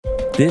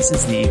This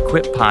is the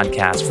Equip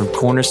Podcast from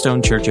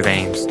Cornerstone Church of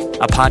Ames,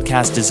 a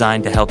podcast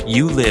designed to help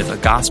you live a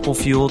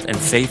gospel-fueled and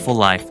faithful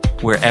life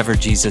wherever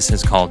Jesus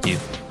has called you.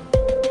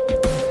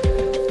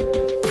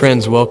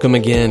 Friends, welcome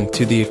again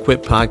to the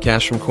Equip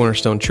Podcast from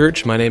Cornerstone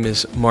Church. My name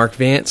is Mark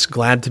Vance.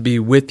 Glad to be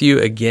with you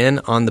again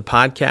on the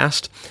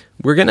podcast.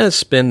 We're going to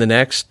spend the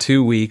next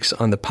 2 weeks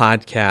on the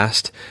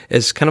podcast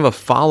as kind of a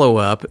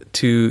follow-up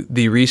to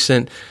the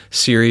recent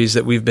series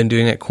that we've been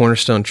doing at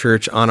Cornerstone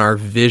Church on our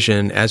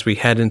vision as we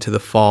head into the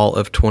fall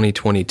of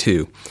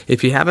 2022.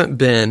 If you haven't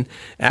been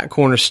at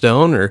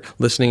Cornerstone or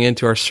listening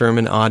into our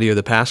sermon audio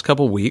the past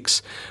couple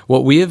weeks,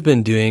 what we have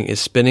been doing is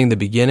spending the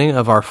beginning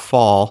of our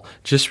fall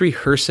just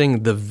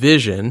rehearsing the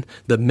vision,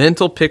 the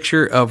mental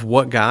picture of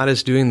what God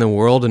is doing in the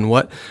world and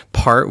what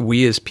part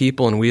we as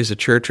people and we as a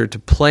church are to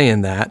play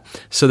in that,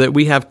 so that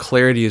we have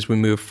clarity as we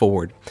move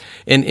forward.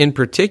 And in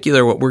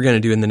particular, what we're going to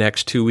do in the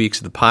next 2 weeks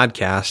of the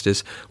podcast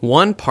is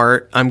one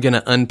part I'm going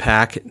to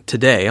unpack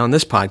today on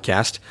this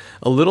podcast,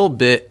 a little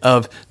bit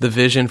of the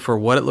vision for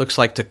what it looks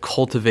like to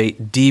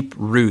cultivate deep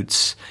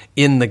roots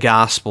in the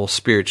gospel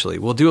spiritually.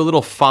 We'll do a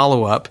little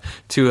follow-up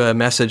to a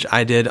message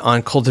I did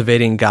on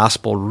cultivating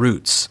gospel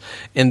roots.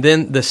 And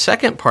then the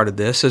second part of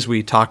this, as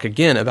we talk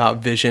again about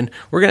vision,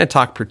 we're going to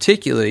talk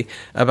particularly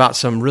about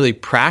some really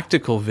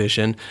practical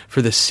vision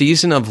for the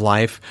season of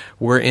life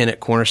we're in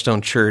at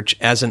Cornerstone Church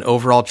as an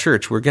overall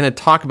church. We're going to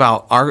talk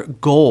about our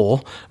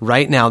goal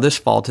right now this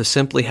fall to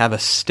simply have a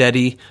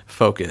steady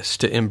focus,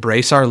 to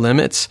embrace our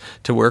limits,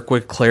 to work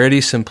with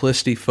clarity,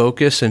 simplicity,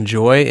 focus, and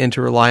joy, and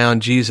to rely on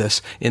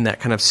Jesus in that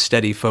kind of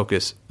steady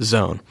focus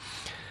zone.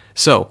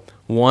 So,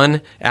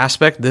 one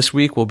aspect this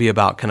week will be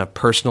about kind of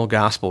personal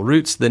gospel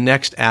roots. The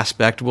next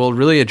aspect will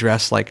really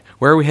address like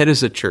where we head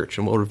as a church,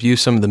 and we'll review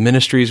some of the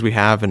ministries we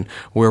have and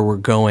where we're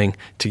going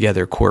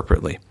together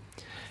corporately.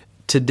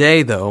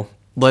 Today, though,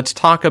 let's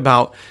talk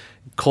about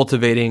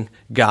cultivating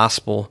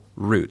gospel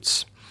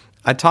roots.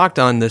 I talked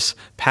on this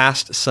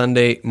past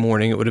Sunday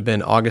morning, it would have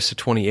been August the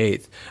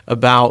 28th,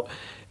 about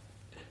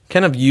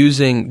kind of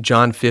using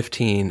John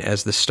 15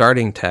 as the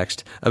starting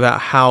text,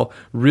 about how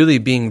really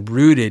being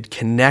rooted,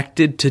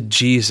 connected to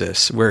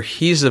Jesus, where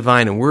He's the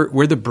vine and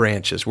we're the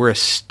branches, we're a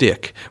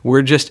stick.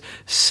 We're just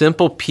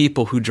simple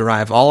people who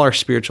derive all our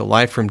spiritual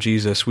life from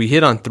Jesus. We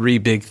hit on three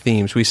big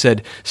themes. We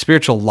said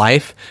spiritual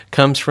life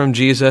comes from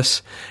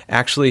Jesus.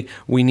 Actually,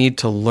 we need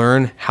to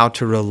learn how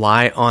to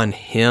rely on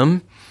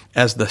Him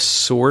as the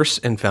source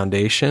and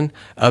foundation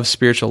of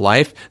spiritual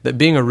life, that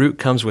being a root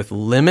comes with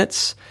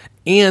limits,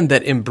 and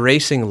that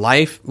embracing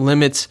life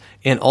limits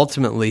and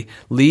ultimately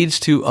leads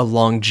to a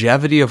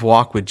longevity of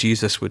walk with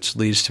Jesus, which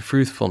leads to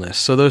fruitfulness.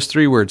 So those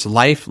three words,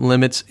 life,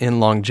 limits,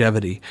 and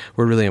longevity,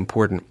 were really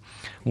important.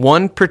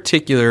 One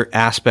particular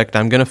aspect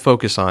I'm going to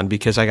focus on,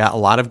 because I got a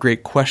lot of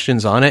great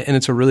questions on it, and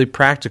it's a really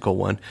practical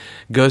one,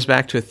 goes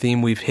back to a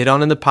theme we've hit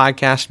on in the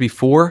podcast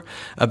before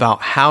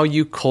about how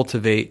you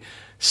cultivate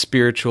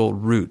spiritual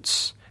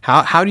roots.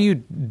 How do you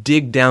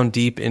dig down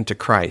deep into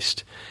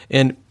Christ?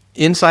 And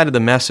inside of the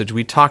message,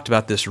 we talked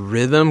about this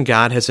rhythm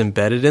God has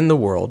embedded in the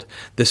world,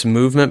 this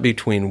movement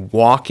between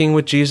walking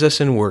with Jesus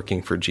and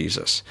working for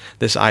Jesus,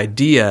 this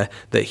idea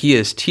that He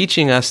is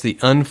teaching us the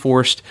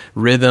unforced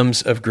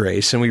rhythms of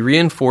grace. And we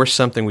reinforce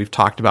something we've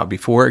talked about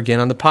before,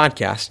 again on the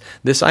podcast,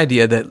 this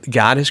idea that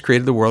God has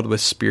created the world with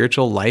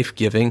spiritual,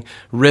 life-giving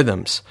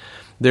rhythms.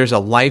 There's a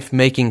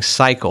life-making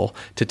cycle,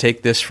 to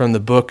take this from the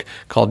book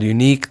called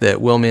Unique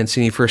that Will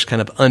Mancini first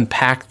kind of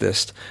unpacked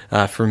this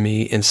for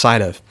me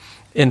inside of.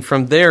 And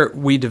from there,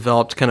 we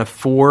developed kind of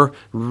 4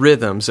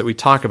 rhythms that we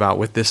talk about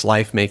with this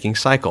life-making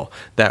cycle.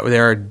 That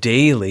there are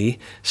daily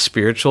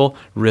spiritual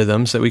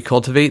rhythms that we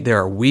cultivate. There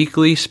are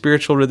weekly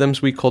spiritual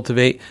rhythms we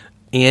cultivate,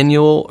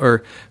 annual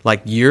or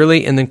like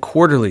yearly, and then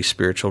quarterly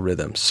spiritual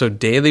rhythms. So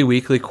daily,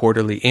 weekly,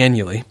 quarterly,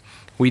 annually.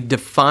 We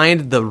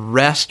defined the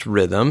rest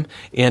rhythm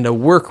and a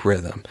work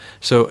rhythm.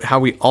 So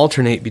how we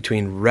alternate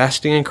between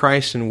resting in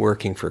Christ and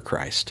working for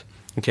Christ.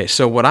 Okay,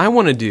 so what I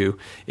want to do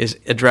is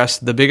address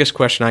the biggest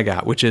question I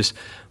got, which is,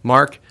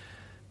 Mark,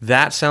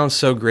 that sounds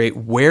so great.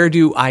 Where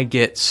do I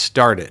get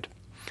started?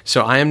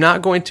 So I am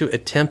not going to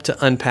attempt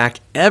to unpack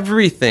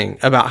everything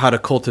about how to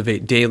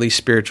cultivate daily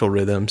spiritual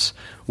rhythms,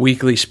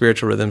 weekly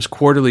spiritual rhythms,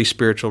 quarterly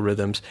spiritual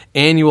rhythms,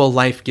 annual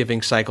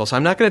life-giving cycles.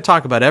 I'm not going to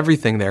talk about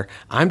everything there.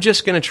 I'm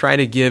just going to try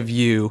to give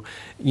you,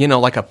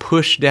 like a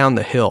push down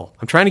the hill.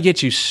 I'm trying to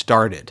get you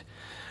started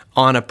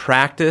on a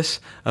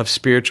practice of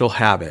spiritual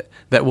habit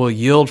that will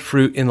yield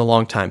fruit in the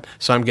long time.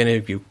 So I'm going to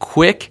give you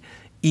quick,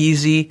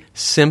 easy,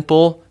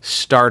 simple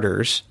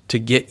starters to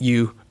get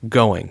you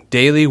going.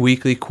 Daily,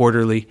 weekly,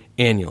 quarterly,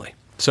 annually.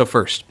 So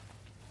first,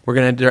 we're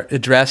going to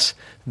address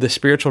the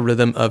spiritual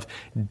rhythm of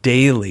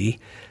daily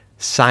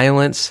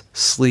silence,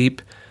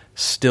 sleep,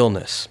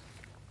 stillness.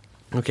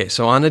 Okay,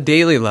 so on a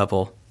daily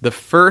level, the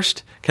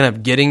first kind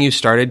of getting you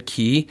started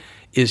key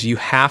is you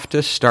have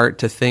to start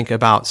to think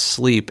about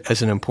sleep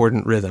as an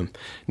important rhythm.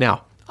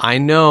 Now, I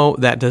know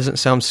that doesn't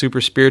sound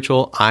super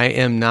spiritual. I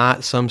am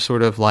not some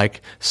sort of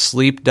like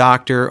sleep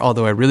doctor,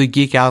 although I really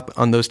geek out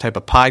on those type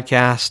of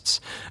podcasts,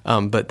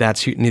 but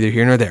that's neither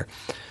here nor there.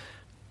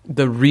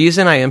 The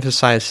reason I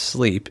emphasize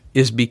sleep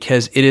is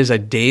because it is a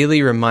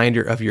daily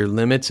reminder of your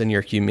limits and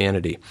your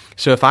humanity.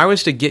 So if I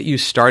was to get you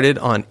started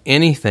on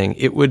anything,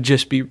 it would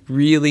just be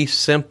really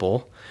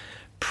simple.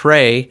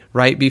 Pray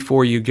right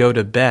before you go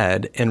to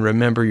bed and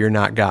remember you're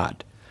not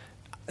God.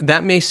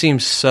 That may seem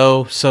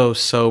so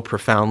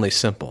profoundly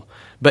simple,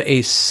 but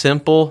a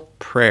simple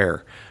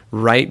prayer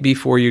right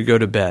before you go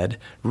to bed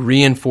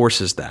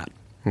reinforces that,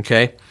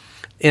 okay?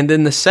 And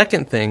then the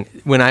second thing,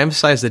 when I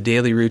emphasize the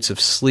daily roots of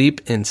sleep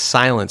and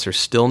silence or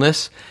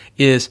stillness,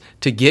 is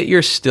to get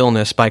your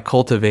stillness by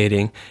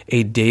cultivating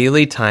a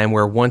daily time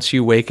where once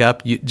you wake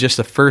up, just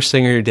the first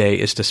thing of your day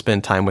is to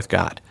spend time with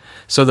God.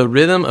 So the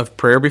rhythm of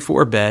prayer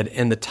before bed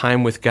and the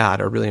time with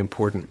God are really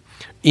important.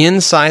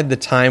 Inside the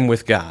time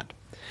with God,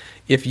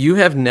 if you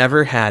have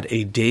never had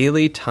a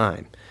daily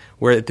time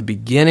where at the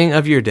beginning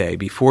of your day,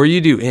 before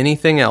you do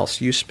anything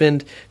else, you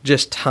spend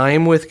just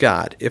time with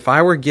God. If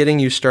I were getting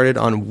you started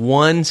on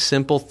one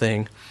simple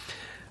thing,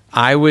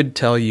 I would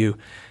tell you,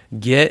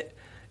 get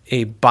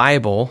a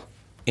Bible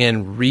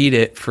and read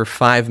it for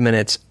 5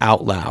 minutes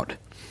out loud.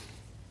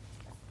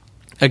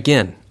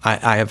 Again,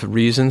 I have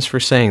reasons for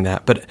saying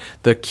that, but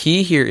the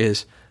key here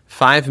is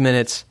 5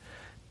 minutes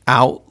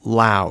out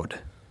loud.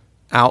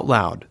 Out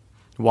loud.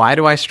 Why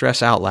do I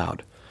stress out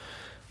loud?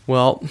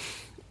 Well,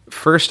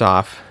 first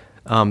off,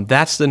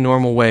 that's the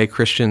normal way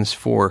Christians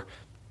for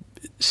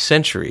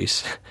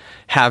centuries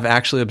have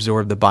actually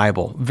absorbed the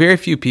Bible. Very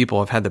few people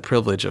have had the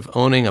privilege of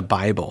owning a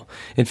Bible.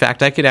 In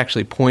fact, I could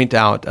actually point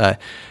out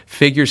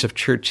figures of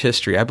church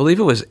history. I believe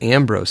it was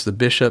Ambrose, the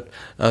bishop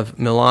of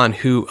Milan,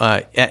 who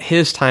at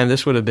his time,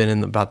 this would have been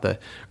in about the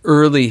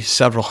early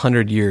several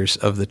hundred years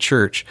of the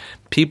church,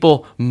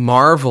 people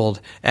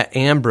marveled at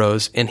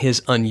Ambrose and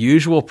his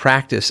unusual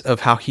practice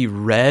of how he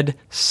read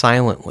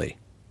silently.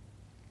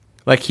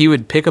 Like he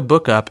would pick a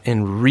book up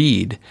and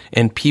read,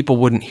 and people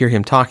wouldn't hear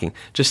him talking.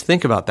 Just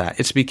think about that.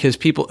 It's because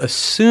people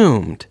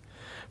assumed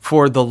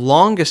for the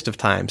longest of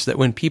times that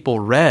when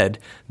people read,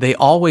 they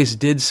always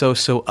did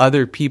so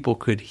other people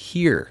could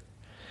hear.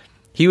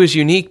 He was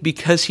unique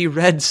because he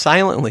read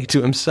silently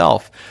to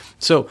himself.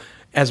 So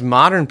as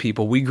modern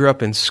people, we grew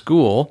up in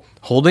school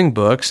holding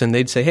books, and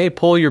they'd say, hey,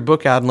 pull your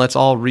book out and let's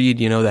all read,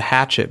 The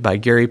Hatchet by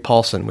Gary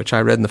Paulson, which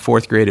I read in the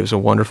 4th grade. It was a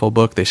wonderful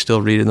book. They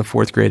still read it in the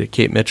 4th grade at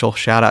Kate Mitchell.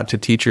 Shout out to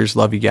teachers.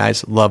 Love you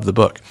guys. Love the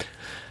book.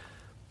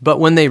 But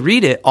when they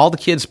read it, all the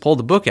kids pull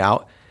the book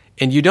out,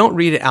 and you don't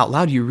read it out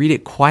loud. You read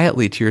it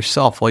quietly to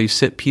yourself while you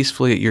sit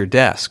peacefully at your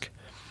desk.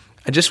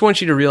 I just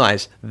want you to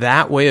realize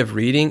that way of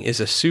reading is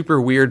a super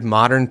weird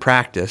modern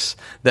practice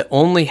that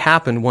only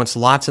happened once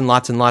lots and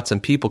lots and lots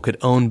of people could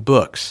own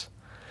books.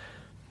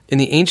 In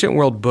the ancient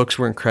world, books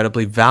were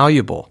incredibly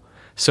valuable.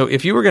 So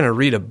if you were going to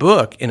read a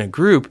book in a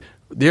group,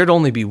 there'd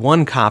only be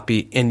one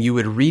copy, and you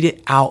would read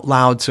it out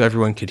loud so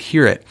everyone could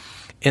hear it.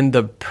 And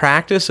the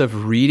practice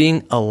of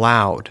reading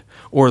aloud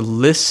or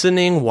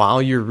listening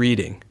while you're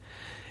reading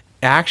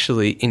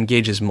actually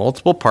engages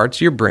multiple parts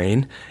of your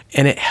brain,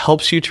 and it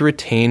helps you to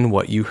retain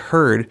what you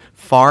heard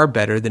far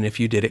better than if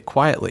you did it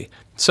quietly.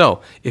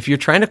 So, if you're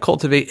trying to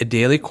cultivate a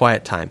daily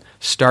quiet time,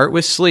 start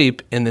with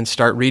sleep and then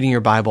start reading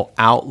your Bible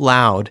out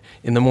loud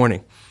in the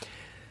morning.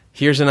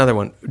 Here's another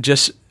one.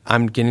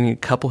 I'm getting a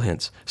couple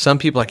hints. Some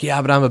people are like,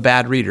 yeah, but I'm a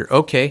bad reader.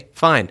 Okay,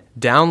 fine.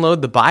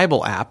 Download the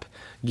Bible app.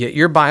 Get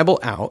your Bible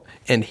out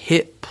and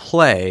hit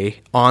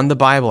play on the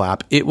Bible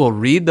app. It will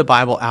read the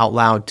Bible out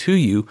loud to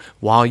you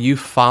while you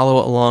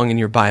follow along in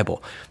your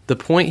Bible. The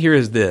point here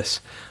is this.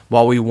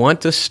 While we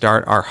want to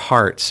start our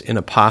hearts in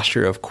a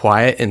posture of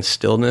quiet and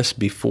stillness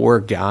before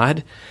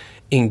God,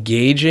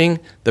 engaging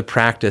the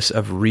practice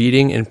of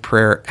reading and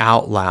prayer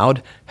out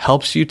loud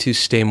helps you to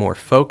stay more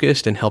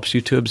focused and helps you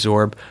to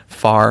absorb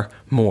far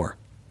more.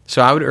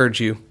 So I would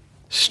urge you,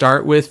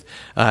 start with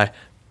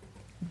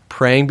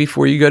praying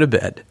before you go to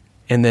bed,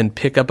 and then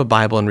pick up a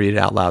Bible and read it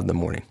out loud in the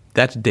morning.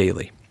 That's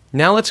daily.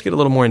 Now let's get a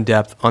little more in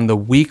depth on the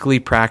weekly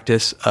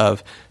practice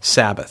of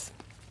Sabbath.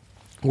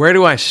 Where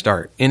do I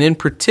start? And in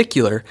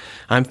particular,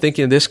 I'm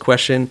thinking of this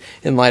question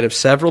in light of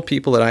several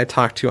people that I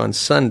talked to on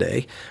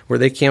Sunday, where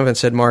they came up and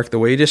said, Mark, the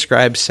way you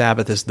describe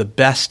Sabbath is the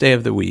best day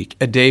of the week,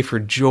 a day for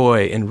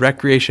joy and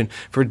recreation,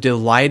 for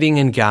delighting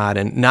in God,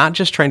 and not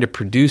just trying to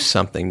produce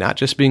something, not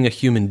just being a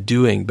human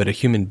doing, but a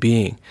human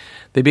being.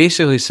 They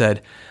basically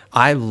said,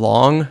 I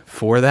long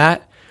for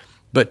that,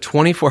 but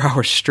 24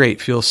 hours straight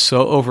feels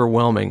so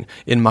overwhelming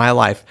in my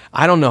life.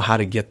 I don't know how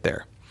to get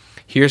there.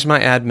 Here's my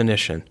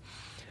admonition.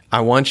 I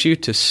want you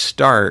to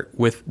start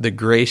with the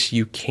grace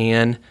you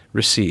can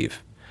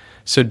receive.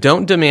 So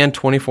don't demand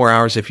 24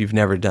 hours if you've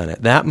never done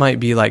it. That might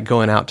be like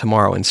going out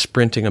tomorrow and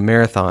sprinting a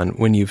marathon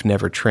when you've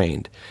never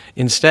trained.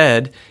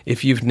 Instead,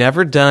 if you've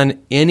never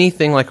done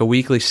anything like a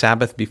weekly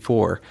Sabbath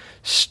before,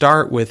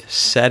 start with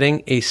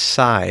setting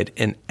aside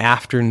an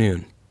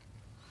afternoon,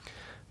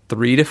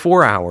 3 to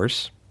 4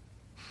 hours,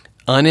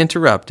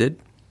 uninterrupted,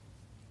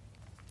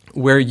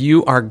 where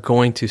you are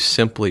going to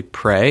simply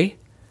pray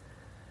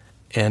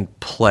and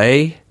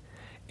play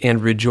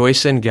and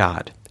rejoice in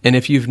God. And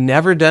if you've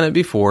never done it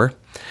before,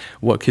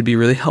 What could be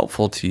really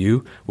helpful to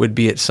you would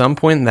be at some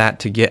point in that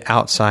to get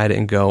outside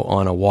and go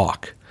on a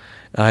walk,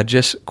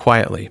 just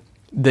quietly.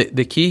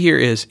 The key here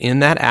is in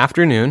that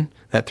afternoon,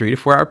 that 3 to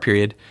 4 hour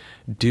period,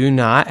 do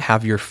not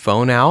have your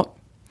phone out.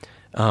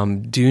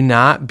 Do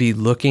not be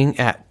looking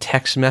at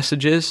text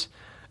messages.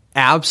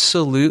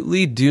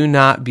 Absolutely do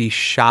not be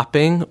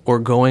shopping or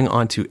going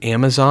onto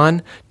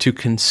Amazon to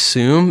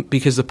consume,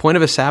 because the point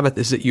of a Sabbath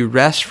is that you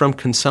rest from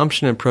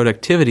consumption and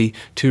productivity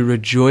to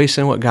rejoice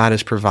in what God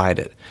has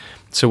provided.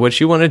 So what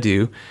you want to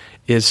do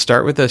is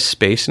start with a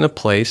space and a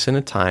place and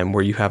a time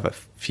where you have a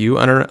few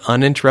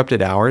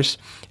uninterrupted hours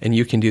and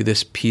you can do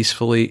this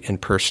peacefully and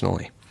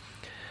personally.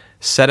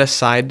 Set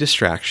aside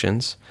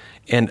distractions.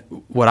 And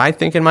what I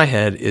think in my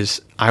head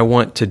is I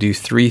want to do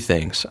 3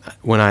 things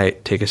when I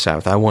take a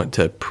Sabbath. I want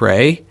to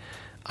pray,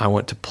 I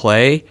want to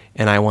play,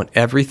 and I want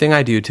everything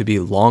I do to be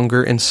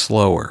longer and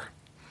slower.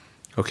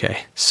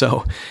 Okay,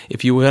 so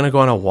if you want to go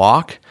on a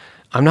walk,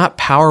 I'm not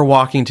power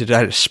walking to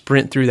try to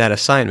sprint through that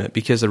assignment,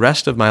 because the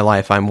rest of my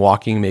life I'm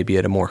walking maybe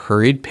at a more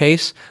hurried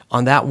pace.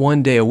 On that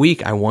one day a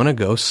week, I want to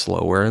go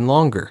slower and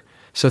longer.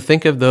 So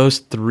think of those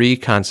 3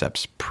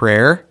 concepts: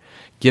 prayer,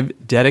 give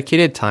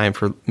dedicated time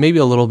for maybe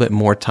a little bit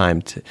more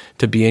time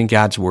to be in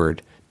God's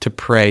Word, to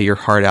pray your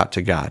heart out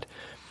to God.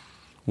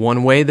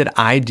 One way that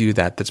I do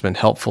that that's been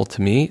helpful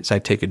to me is I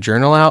take a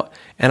journal out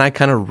and I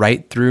kind of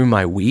write through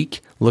my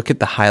week, look at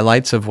the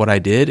highlights of what I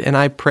did, and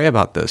I pray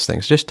about those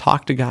things. Just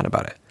talk to God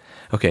about it.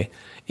 Okay,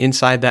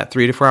 inside that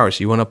 3 to 4 hours,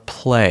 you want to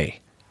play.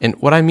 And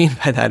what I mean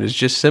by that is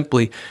just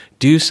simply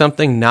do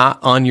something not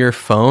on your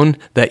phone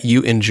that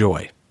you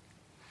enjoy.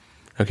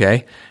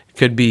 Okay?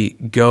 Could be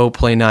go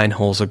play 9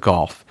 holes of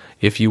golf.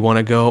 If you want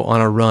to go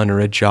on a run or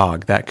a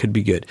jog, that could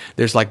be good.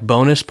 There's like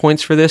bonus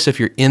points for this if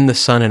you're in the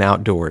sun and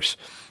outdoors.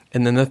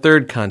 And then the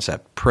third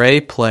concept, pray,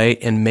 play,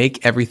 and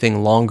make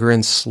everything longer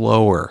and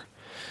slower.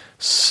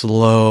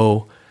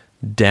 Slow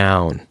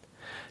down.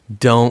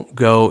 Don't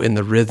go in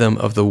the rhythm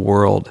of the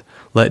world.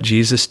 Let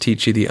Jesus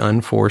teach you the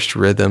unforced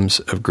rhythms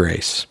of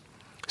grace.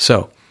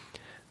 So,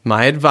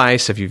 my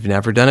advice, if you've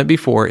never done it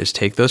before, is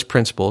take those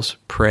principles,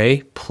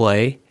 pray,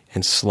 play,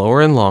 and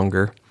slower and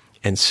longer,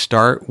 and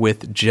start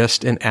with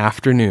just an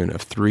afternoon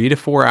of 3 to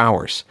 4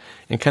 hours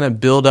and kind of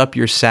build up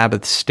your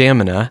Sabbath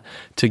stamina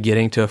to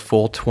getting to a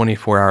full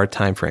 24-hour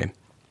time frame.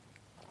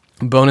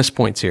 Bonus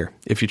points here.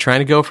 If you're trying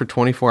to go for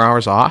 24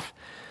 hours off,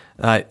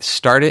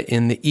 start it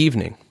in the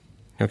evening.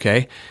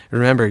 Okay?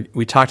 Remember,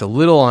 we talked a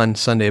little on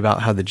Sunday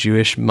about how the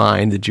Jewish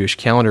mind, the Jewish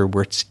calendar,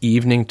 works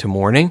evening to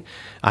morning.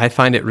 I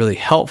find it really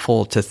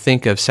helpful to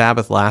think of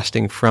Sabbath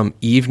lasting from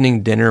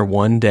evening dinner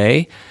one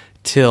day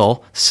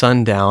till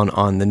sundown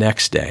on the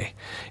next day.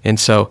 And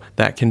so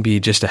that can be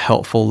just a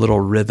helpful little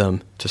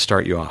rhythm to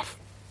start you off.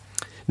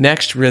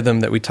 Next rhythm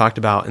that we talked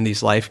about in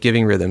these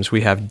life-giving rhythms,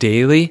 we have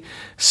daily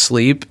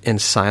sleep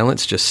and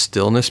silence, just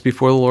stillness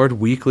before the Lord,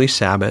 weekly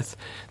Sabbath.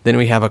 Then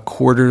we have a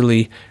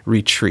quarterly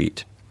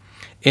retreat.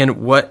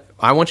 And what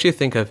I want you to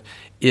think of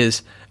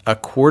is a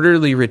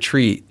quarterly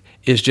retreat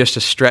is just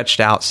a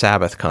stretched out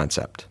Sabbath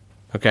concept,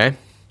 okay?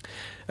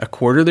 A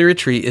quarterly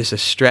retreat is a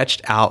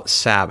stretched out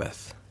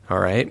Sabbath, all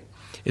right?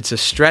 It's a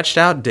stretched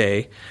out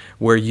day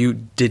where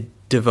you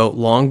devote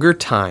longer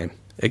time.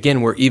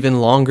 Again, we're even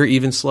longer,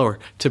 even slower,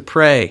 to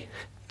pray,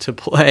 to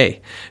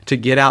play, to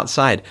get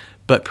outside.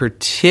 But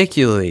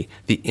particularly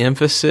the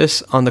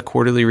emphasis on the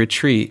quarterly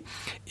retreat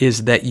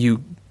is that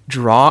you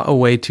draw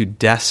away to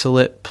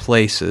desolate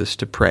places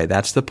to pray.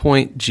 That's the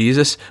point.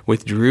 Jesus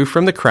withdrew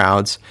from the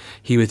crowds.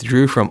 He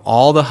withdrew from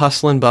all the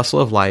hustle and bustle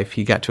of life.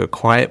 He got to a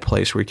quiet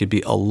place where he could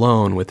be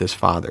alone with his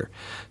Father.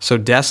 So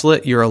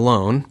desolate, you're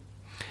alone.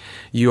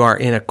 You are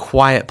in a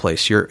quiet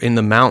place. You're in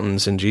the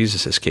mountains in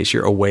Jesus' case.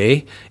 You're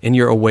away, and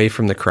you're away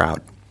from the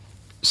crowd.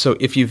 So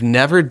if you've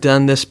never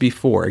done this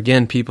before,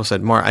 again, people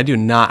said, Mark, I do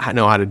not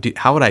know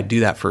how would I do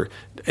that for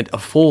a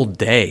full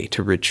day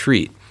to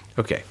retreat?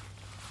 Okay,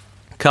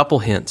 couple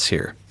hints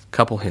here.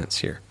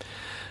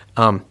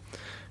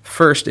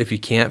 First, if you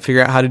can't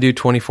figure out how to do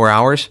 24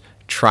 hours,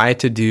 try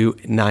to do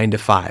 9 to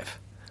 5.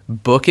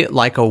 Book it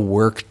like a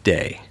work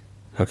day,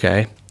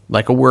 okay?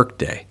 Like a work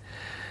day.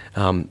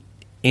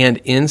 And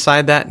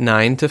inside that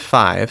 9 to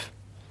 5,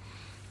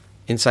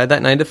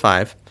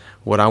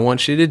 what I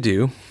want you to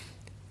do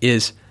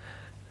is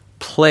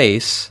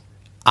place,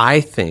 I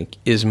think,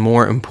 is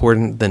more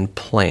important than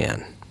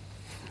plan.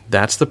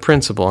 That's the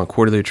principle on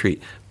quarterly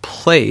retreat.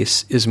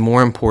 Place is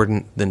more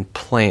important than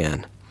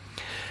plan.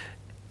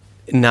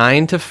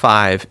 9 to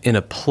 5 in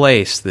a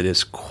place that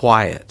is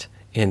quiet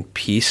and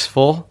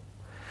peaceful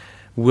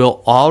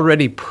will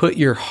already put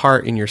your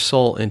heart and your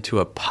soul into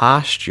a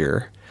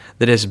posture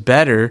that is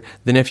better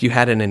than if you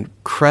had an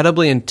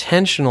incredibly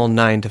intentional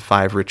 9 to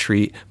 5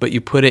 retreat, but you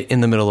put it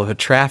in the middle of a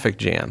traffic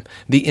jam.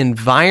 The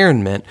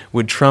environment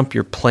would trump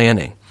your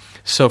planning.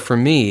 So for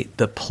me,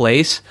 the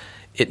place,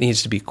 it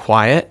needs to be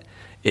quiet.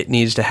 It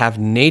needs to have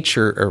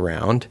nature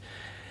around.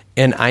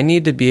 And I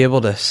need to be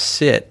able to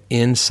sit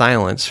in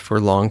silence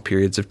for long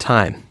periods of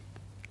time.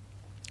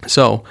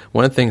 So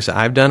one of the things that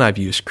I've done, I've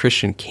used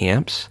Christian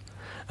camps.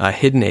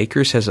 Hidden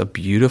Acres has a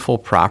beautiful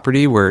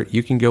property where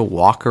you can go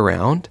walk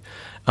around.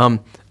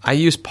 I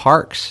use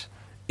parks.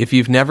 If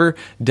you've never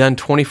done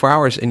 24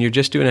 hours and you're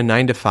just doing a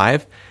 9 to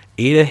 5,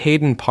 Ada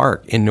Hayden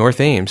Park in North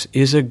Ames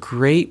is a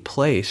great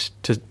place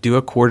to do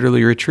a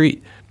quarterly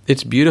retreat.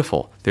 It's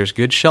beautiful. There's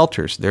good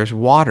shelters. There's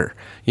water.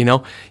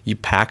 You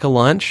pack a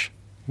lunch,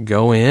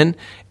 go in,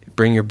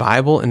 bring your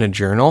Bible and a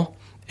journal,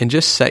 and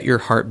just set your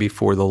heart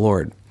before the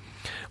Lord.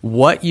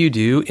 What you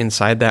do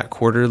inside that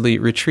quarterly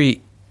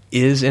retreat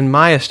is, in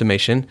my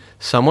estimation,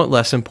 somewhat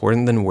less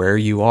important than where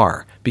you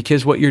are.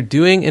 Because what you're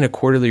doing in a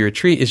quarterly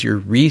retreat is you're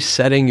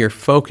resetting your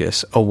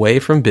focus away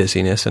from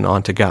busyness and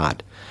onto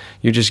God.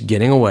 You're just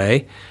getting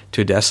away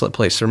to a desolate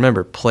place. So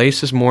remember,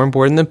 place is more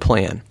important than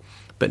plan.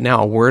 But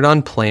now a word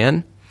on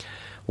plan.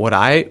 What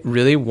I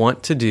really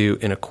want to do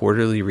in a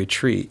quarterly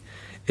retreat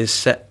is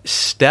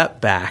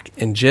step back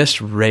and just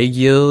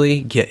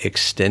regularly get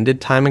extended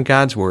time in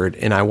God's Word.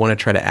 And I want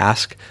to try to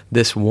ask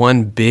this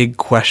one big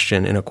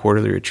question in a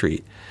quarterly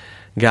retreat.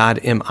 God,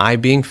 am I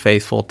being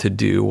faithful to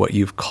do what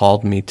you've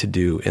called me to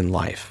do in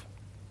life?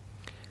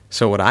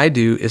 So what I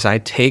do is I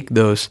take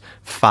those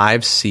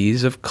 5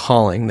 C's of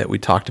calling that we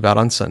talked about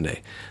on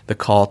Sunday, the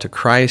call to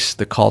Christ,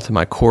 the call to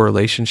my core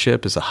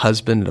relationship as a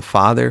husband and a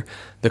father,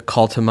 the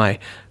call to my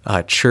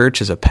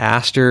church as a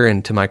pastor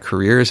and to my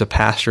career as a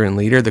pastor and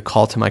leader, the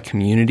call to my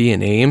community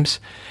in Ames,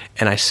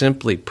 and I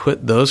simply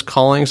put those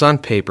callings on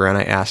paper and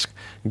I ask,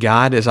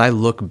 God, as I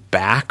look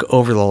back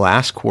over the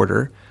last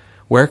quarter,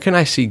 where can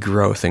I see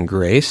growth and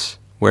grace?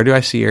 Where do I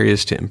see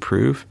areas to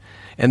improve?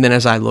 And then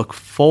as I look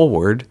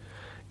forward,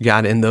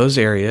 God, in those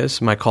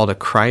areas, my call to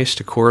Christ,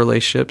 to core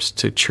relationships,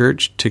 to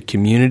church, to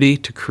community,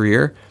 to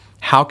career,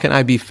 how can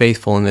I be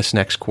faithful in this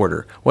next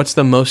quarter? What's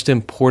the most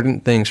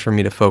important things for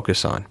me to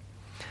focus on?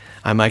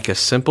 I make a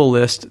simple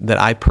list that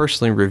I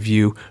personally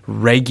review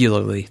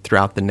regularly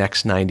throughout the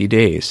next 90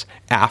 days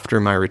after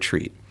my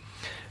retreat.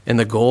 And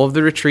the goal of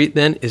the retreat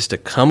then is to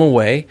come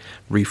away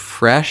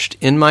refreshed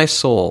in my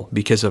soul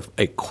because of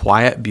a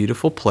quiet,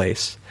 beautiful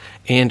place,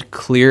 and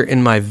clear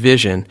in my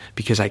vision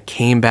because I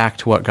came back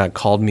to what God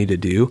called me to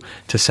do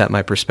to set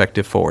my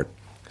perspective forward.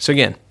 So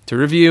again, to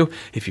review,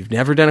 if you've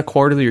never done a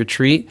quarterly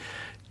retreat,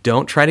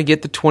 don't try to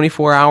get the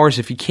 24 hours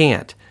if you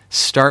can't.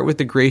 Start with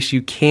the grace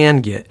you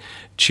can get.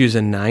 Choose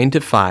a 9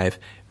 to 5.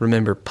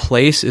 Remember,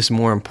 place is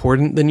more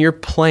important than your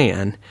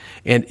plan.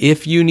 And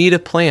if you need a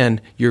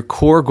plan, your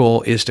core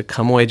goal is to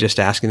come away just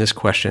asking this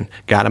question,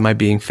 God, am I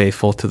being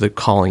faithful to the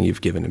calling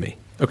you've given to me?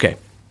 Okay,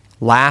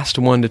 last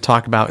one to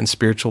talk about in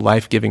spiritual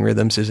life-giving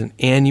rhythms is an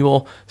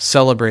annual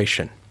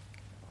celebration.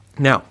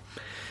 Now,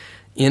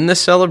 in the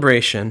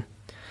celebration,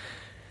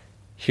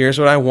 here's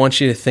what I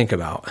want you to think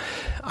about.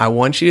 I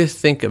want you to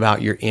think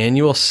about your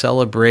annual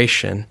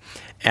celebration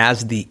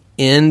as the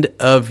end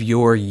of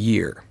your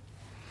year.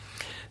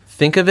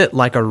 Think of it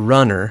like a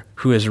runner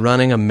who is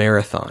running a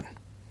marathon.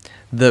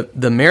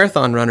 The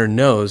marathon runner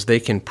knows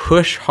they can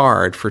push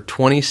hard for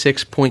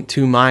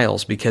 26.2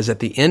 miles because at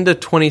the end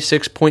of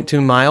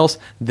 26.2 miles,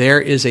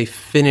 there is a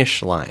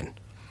finish line.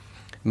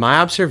 My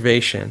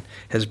observation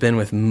has been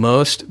with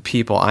most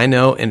people I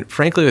know, and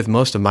frankly with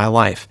most of my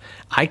life,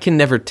 I can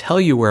never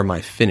tell you where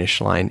my finish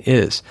line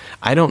is.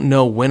 I don't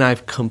know when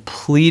I've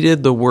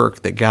completed the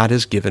work that God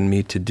has given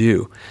me to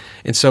do.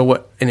 And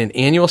so in an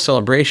annual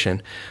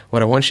celebration,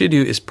 what I want you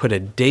to do is put a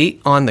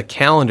date on the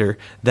calendar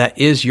that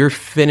is your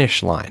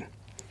finish line.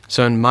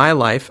 So in my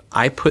life,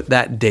 I put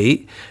that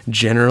date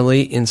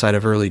generally inside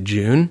of early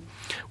June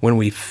when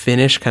we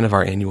finish kind of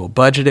our annual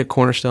budget at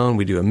Cornerstone.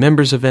 We do a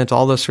members event,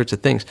 all those sorts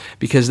of things,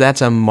 because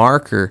that's a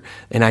marker.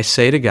 And I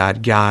say to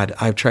God, God,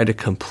 I've tried to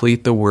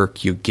complete the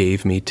work you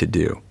gave me to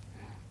do.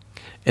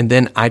 And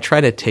then I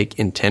try to take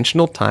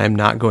intentional time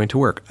not going to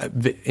work.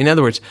 In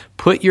other words,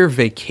 put your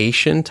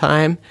vacation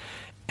time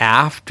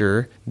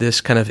after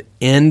this kind of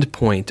end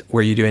point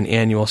where you do an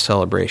annual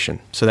celebration.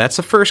 So that's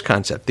the first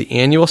concept. The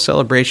annual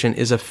celebration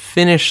is a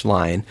finish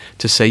line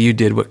to say you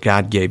did what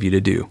God gave you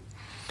to do.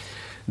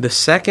 The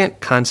second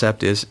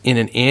concept is in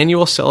an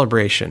annual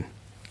celebration,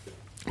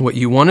 what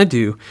you want to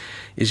do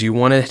is you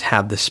want to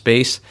have the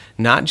space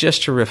not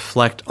just to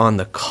reflect on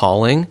the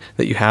calling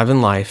that you have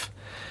in life,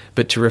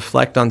 but to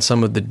reflect on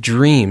some of the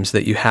dreams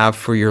that you have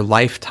for your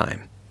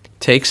lifetime.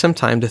 Take some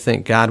time to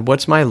think, God,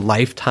 what's my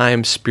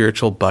lifetime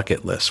spiritual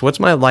bucket list? What's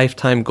my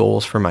lifetime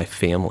goals for my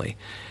family?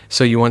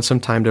 So you want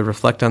some time to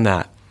reflect on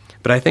that.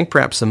 But I think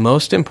perhaps the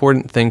most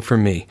important thing for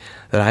me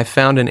that I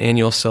found in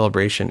annual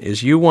celebration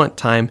is you want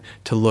time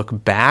to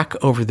look back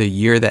over the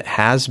year that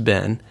has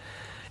been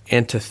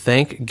and to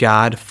thank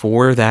God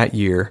for that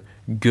year,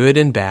 good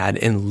and bad,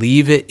 and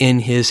leave it in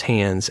His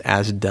hands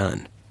as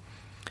done.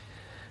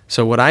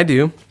 So what I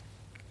do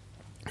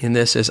in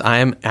this is I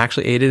am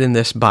actually aided in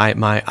this by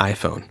my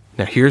iPhone.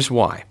 Now here's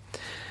why.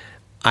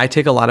 I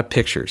take a lot of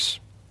pictures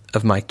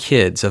of my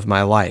kids, of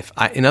my life.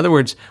 In other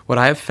words, what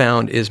I have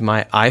found is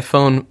my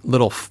iPhone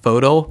little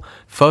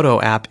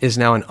photo app is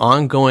now an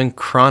ongoing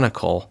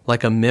chronicle,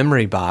 like a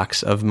memory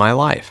box of my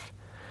life.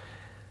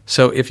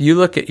 So if you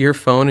look at your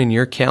phone and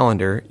your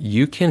calendar,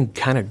 you can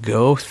kind of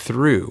go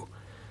through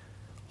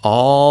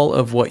all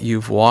of what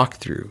you've walked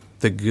through,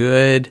 the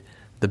good,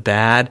 the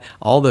bad,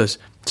 all those.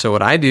 So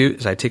what I do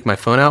is I take my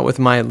phone out with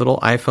my little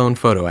iPhone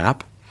photo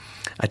app.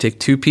 I take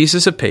 2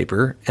 pieces of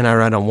paper and I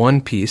write on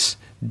one piece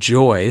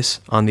joys.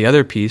 On the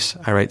other piece,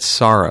 I write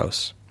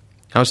sorrows.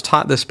 I was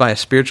taught this by a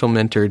spiritual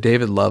mentor,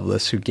 David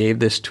Lovelace, who gave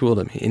this tool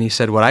to me. And he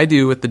said, what I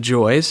do with the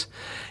joys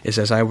is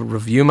as I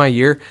review my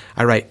year,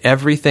 I write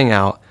everything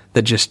out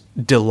that just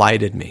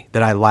delighted me,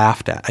 that I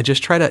laughed at. I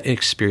just try to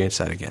experience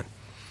that again.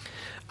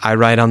 I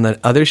write on the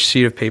other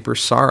sheet of paper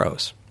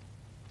sorrows.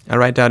 I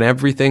write down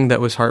everything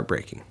that was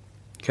heartbreaking.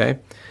 Okay?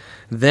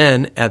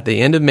 Then at the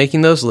end of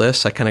making those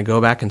lists, I kind of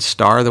go back and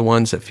star the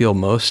ones that feel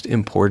most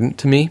important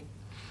to me.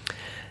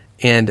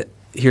 And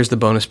here's the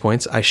bonus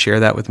points. I share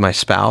that with my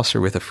spouse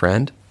or with a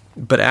friend.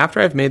 But after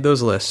I've made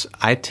those lists,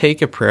 I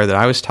take a prayer that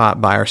I was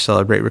taught by our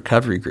Celebrate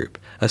Recovery group,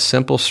 a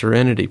simple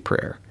serenity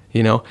prayer.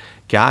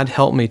 God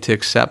help me to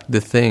accept the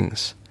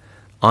things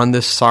on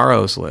this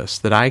sorrows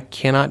list that I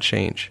cannot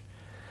change,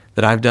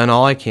 that I've done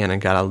all I can,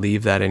 and God, I'll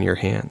leave that in your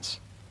hands.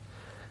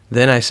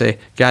 Then I say,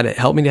 God,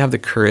 help me to have the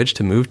courage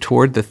to move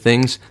toward the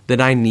things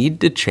that I need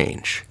to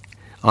change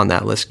on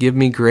that list. Give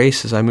me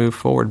grace as I move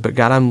forward. But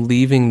God, I'm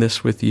leaving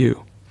this with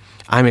you.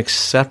 I'm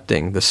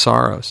accepting the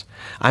sorrows.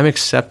 I'm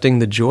accepting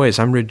the joys.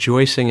 I'm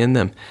rejoicing in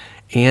them.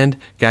 And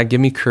God,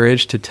 give me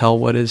courage to tell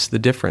what is the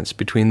difference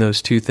between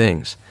those two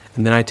things.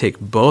 And then I take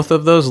both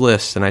of those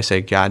lists and I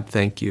say, God,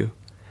 thank you.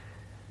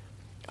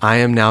 I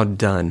am now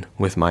done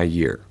with my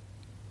year.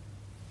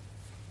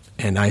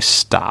 And I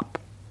stop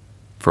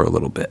for a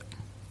little bit.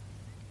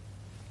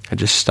 I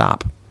just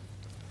stop.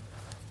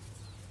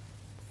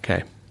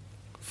 Okay.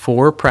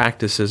 4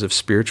 practices of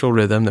spiritual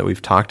rhythm that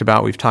we've talked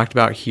about. We've talked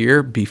about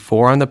here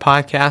before on the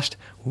podcast.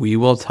 We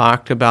will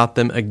talk about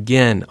them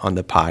again on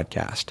the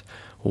podcast.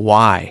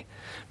 Why?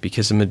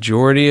 Because the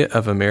majority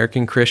of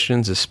American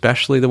Christians,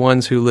 especially the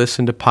ones who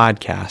listen to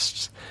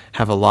podcasts,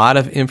 have a lot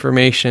of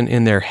information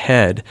in their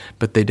head,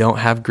 but they don't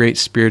have great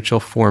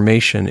spiritual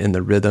formation in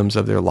the rhythms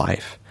of their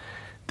life.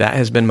 That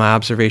has been my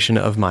observation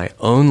of my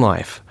own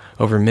life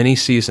over many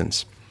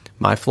seasons.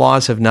 My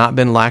flaws have not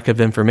been lack of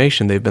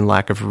information. They've been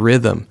lack of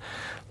rhythm,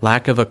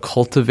 lack of a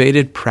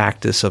cultivated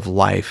practice of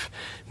life,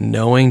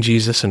 knowing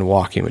Jesus and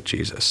walking with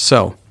Jesus.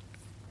 So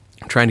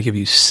I'm trying to give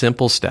you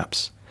simple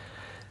steps.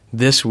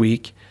 This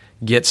week,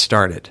 get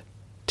started.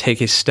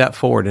 Take a step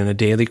forward in a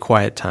daily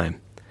quiet time.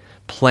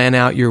 Plan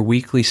out your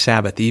weekly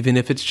Sabbath, even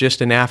if it's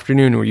just an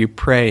afternoon where you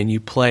pray and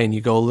you play and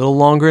you go a little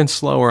longer and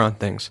slower on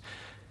things.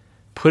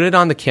 Put it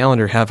on the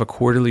calendar, have a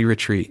quarterly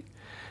retreat.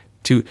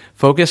 To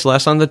focus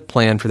less on the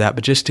plan for that,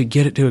 but just to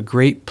get it to a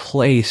great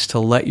place to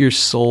let your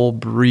soul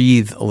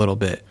breathe a little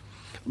bit.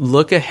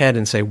 Look ahead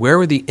and say, where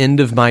would the end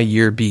of my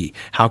year be?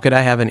 How could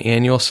I have an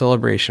annual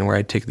celebration where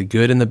I'd take the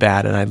good and the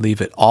bad and I'd leave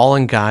it all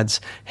in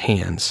God's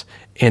hands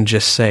and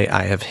just say,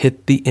 I have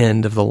hit the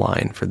end of the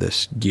line for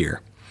this year.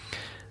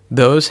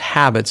 Those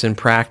habits and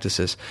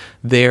practices,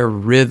 they're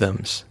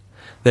rhythms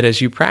that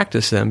as you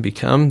practice them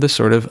become the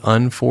sort of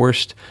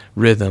unforced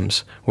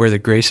rhythms where the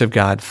grace of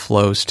God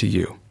flows to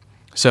you.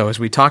 So as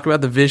we talk about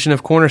the vision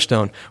of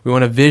Cornerstone, we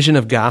want a vision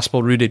of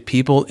gospel-rooted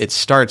people. It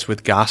starts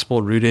with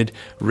gospel-rooted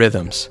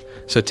rhythms.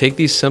 So take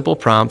these simple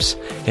prompts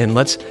and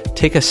let's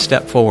take a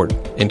step forward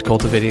in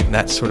cultivating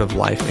that sort of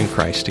life in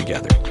Christ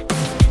together.